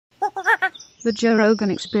The Joe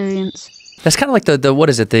Rogan Experience. That's kind of like the what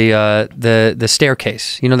is it, the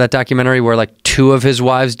staircase. You know that documentary where like 2 of his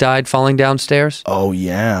wives died falling downstairs? Oh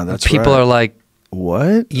yeah, that's People are like,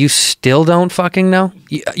 what? You still don't fucking know?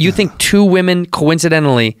 You think 2 women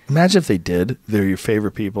coincidentally? Imagine if they did. They're your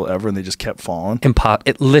favorite people ever, and they just kept falling.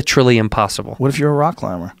 Literally impossible. What if you're a rock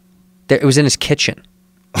climber? It was in his kitchen.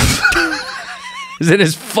 It was in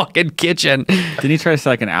his fucking kitchen. Didn't he try to say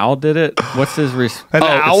like an owl did it? What's his an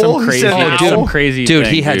owl? Some crazy, Dude, crazy dude,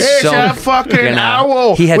 thing, he had It's so a fucking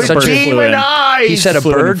owl. He had with such demon eyes. He said a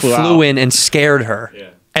bird flew in and scared her. Yeah.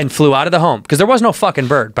 And flew out of the home because there was no fucking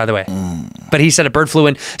bird, by the way. But he said a bird flew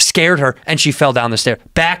in, scared her, and she fell down the stairs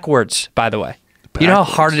backwards. By the way, you know how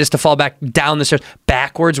hard it is to fall back down the stairs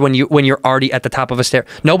backwards when you're already at the top of a stair.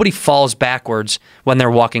 Nobody falls backwards when they're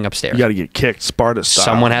walking upstairs. You got to get kicked, Sparta style.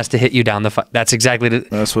 Someone has to hit you down the. That's exactly.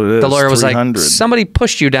 That's what it is. The lawyer was 300. like, somebody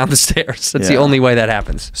pushed you down the stairs. That's the only way that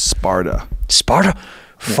happens. Sparta. Sparta.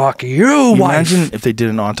 Fuck you, wife. Imagine if they did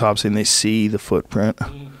an autopsy and they see the footprint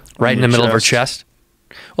right in the middle of her chest.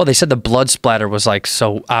 Well, they said the blood splatter was like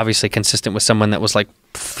so obviously consistent with someone that was like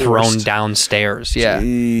thrown downstairs. Yeah.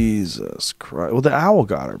 Jesus Christ. Well, the owl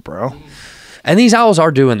got her, bro. And these owls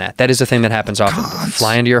are doing that. That is a thing that happens often. They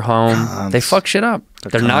fly into your home. They fuck shit up.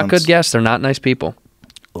 They're not good guests. They're not nice people.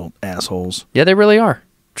 Little assholes. Yeah, they really are.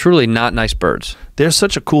 Truly not nice birds. They're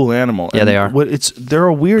such a cool animal. Yeah, they are. They're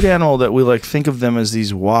a weird animal that we like think of them as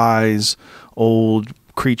these wise old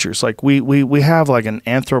creatures. Like we have like an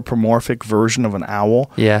anthropomorphic version of an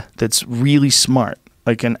owl. Yeah. That's really smart.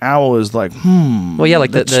 Like an owl is like, well, yeah,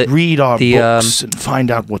 like let's read our books and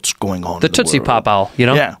find out what's going on. The Tootsie Pop owl, you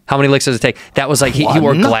know? Yeah. How many licks does it take? That was like he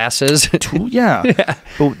wore glasses. Yeah.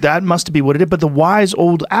 But that must be what it is. But the wise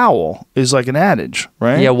old owl is like an adage,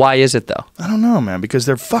 right? Yeah, why is it though? I don't know, man, because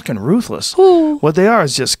they're fucking ruthless. What they are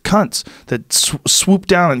is just cunts that swoop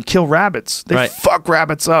down and kill rabbits. They fuck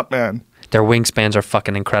rabbits up, man. Their wingspans are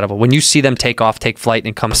fucking incredible. When you see them take off, take flight,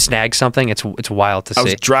 and come snag something, it's wild to see. I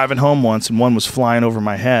was driving home once, and one was flying over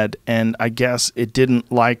my head, and I guess it didn't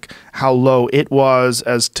like how low it was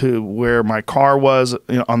as to where my car was,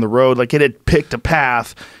 on the road. Like, it had picked a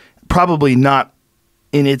path, probably not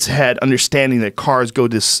in its head understanding that cars go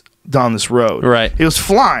down this road. Right. It was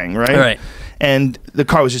flying, right? Right. And the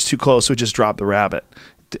car was just too close, so it just dropped the rabbit.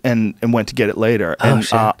 And went to get it later, and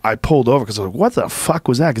I pulled over because I was like, "What the fuck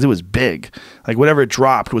was that?" Because it was big, like whatever it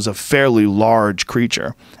dropped was a fairly large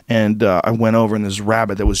creature. And I went over, and this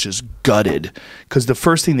rabbit that was just gutted, because the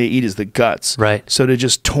first thing they eat is the guts. Right. So they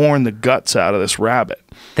just torn the guts out of this rabbit.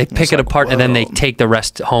 They pick it apart and then they take the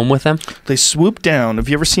rest home with them. They swoop down. Have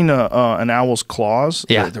you ever seen an owl's claws?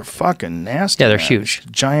 Yeah, they're fucking nasty. Yeah, they're man. huge,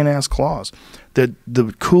 giant ass claws. The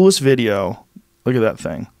coolest video. Look at that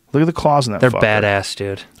thing. Look at the claws in that. They're fucker. badass,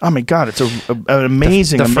 dude. Oh my god, it's an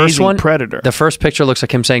amazing, the first amazing one, predator. The first picture looks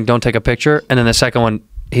like him saying, "Don't take a picture," and then the second one,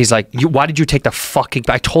 he's like, "Why did you take the fucking?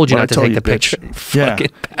 I told you not to take the picture." Yeah,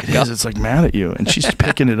 it is. It's like mad at you, and she's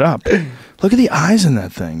picking it up. Look at the eyes in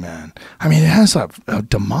that thing, man. I mean, it has a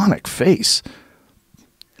demonic face.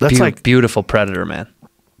 That's like beautiful predator, man.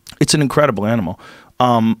 It's an incredible animal.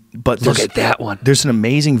 But look at that one. There's an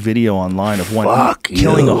amazing video online of one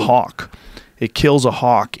killing a hawk. It kills a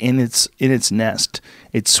hawk in its nest.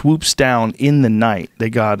 It swoops down in the night.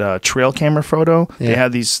 They got a trail camera photo. Yeah. They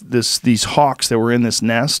had these hawks that were in this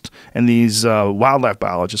nest, and these wildlife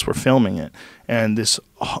biologists were filming it. And this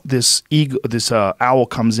owl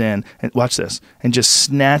comes in, and watch this, and just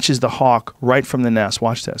snatches the hawk right from the nest.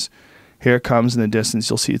 Watch this. Here it comes in the distance.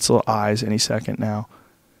 You'll see its little eyes any second now.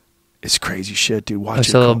 It's crazy shit, dude. Watch it.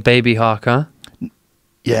 It's a little baby hawk, huh?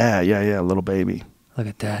 Yeah, little baby. Look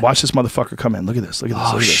at that. Watch this motherfucker come in. Look at this. Look at this.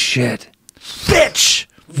 Oh, look at this. shit. Bitch!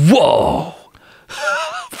 Whoa.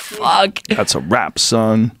 Fuck. That's a wrap,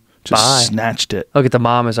 son. Just snatched it. Look at the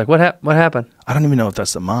mom. Is like, what happened? I don't even know if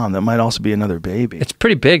that's the mom. That might also be another baby. It's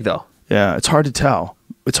pretty big, though. Yeah, it's hard to tell.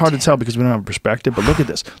 It's hard to tell because we don't have a perspective, but look at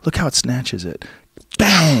this. Look how it snatches it.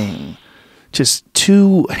 Bang! Just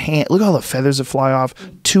 2 hands. Look at all the feathers that fly off.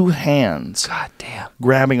 2 hands. God damn.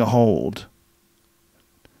 Grabbing a hold.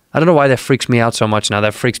 I don't know why that freaks me out so much now.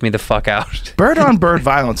 That freaks me the fuck out. Bird-on-bird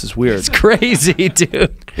violence is weird. It's crazy,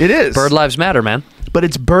 dude. It is. Bird lives matter, man. But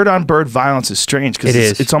it's bird-on-bird violence is strange because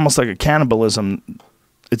it's almost like a cannibalism.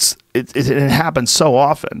 It happens so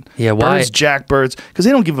often. Yeah, why? Birds jack birds because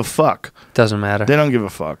they don't give a fuck. Doesn't matter. They don't give a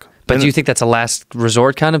fuck. But do you think that's a last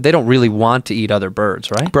resort kind of? They don't really want to eat other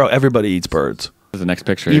birds, right? Bro, everybody eats birds. There's the next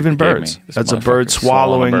picture. Even birds. That's a bird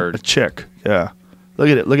swallowing a chick. Yeah. Look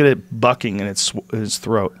at it. Look at it bucking in its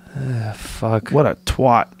throat. Fuck. What a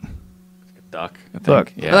twat. Duck. I think.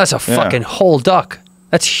 Look. Yeah. Well, that's a fucking whole duck.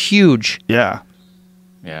 That's huge. Yeah.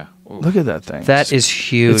 Yeah. Ooh. Look at that thing. That is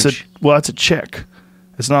huge. It's a chick.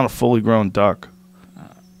 It's not a fully grown duck.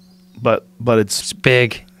 But It's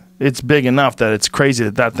big. it's big enough that it's crazy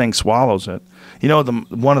that thing swallows it. You know,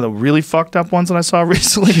 one of the really fucked up ones that I saw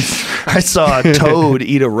recently? I saw a toad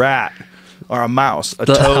eat a rat or a mouse. A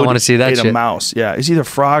toad I wanna see that ate shit. a mouse. Yeah, it's either a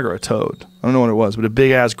frog or a toad. I don't know what it was, but a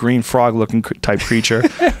big-ass green frog-looking type creature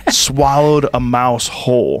swallowed a mouse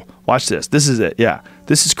whole. Watch this. This is it. Yeah.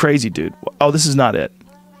 This is crazy, dude. Oh, this is not it.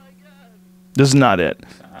 This is not it.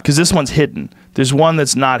 Because this one's hidden. There's one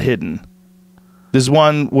that's not hidden. There's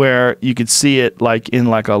one where you could see it like in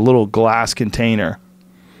like a little glass container.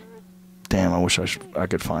 Damn, I wish I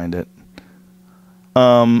could find it.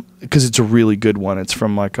 Because it's a really good one. It's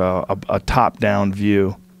from like a top-down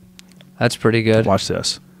view. That's pretty good. Watch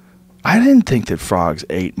this. I didn't think that frogs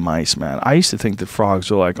ate mice, man. I used to think that frogs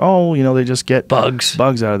were like, oh, you know, they just get Bugs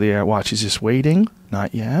out of the air. Watch, he's just waiting.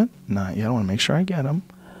 Not yet. Not yet. I want to make sure I get him.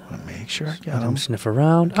 I'm sniff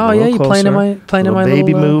around. Get Oh a yeah, little you playing in closer. my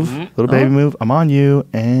baby little, move. Little baby move. I'm on you,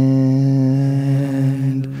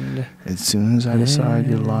 and as soon as I decide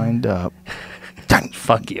you're lined up,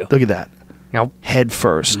 Fuck you. look at that. Nope. Head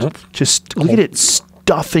first. Nope. Just look at it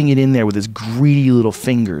stuffing it in there with his greedy little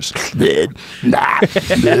fingers.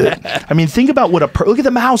 I mean, think about what look at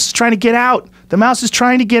the mouse is trying to get out. The mouse is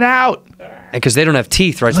trying to get out. Because they don't have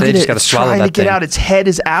teeth, right? So Look they at just it. got to It's swallow trying that to get thing. out. Its head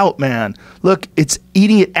is out, man. Look, it's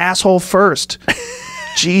eating it asshole first.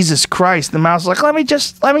 Jesus Christ. The mouse is like,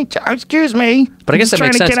 excuse me. But I guess that trying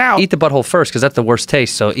makes to sense. get out. Eat the butthole first, because that's the worst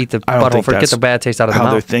taste. So eat the I don't butthole think first. Get that's the bad taste out of the how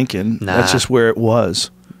mouth. they're thinking. Nah. That's just where it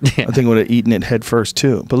was. Yeah. I think it would have eaten it head first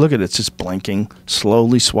too. But look at it. It's just blinking,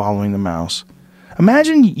 slowly swallowing the mouse.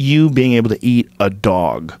 Imagine you being able to eat a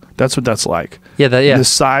dog. That's what that's like. Yeah, The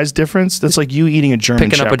size difference, that's like you eating a German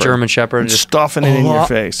Picking Shepherd. up a German Shepherd and stuffing it in your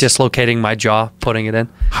face. dislocating my jaw, putting it in.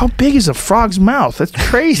 How big is a frog's mouth? That's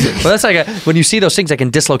crazy. Well, that's like when you see those things that can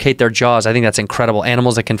dislocate their jaws. I think that's incredible.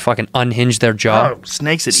 Animals that can fucking unhinge their jaw. Oh,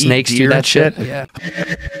 snakes that Snakes eat do deer that and shit. Yeah.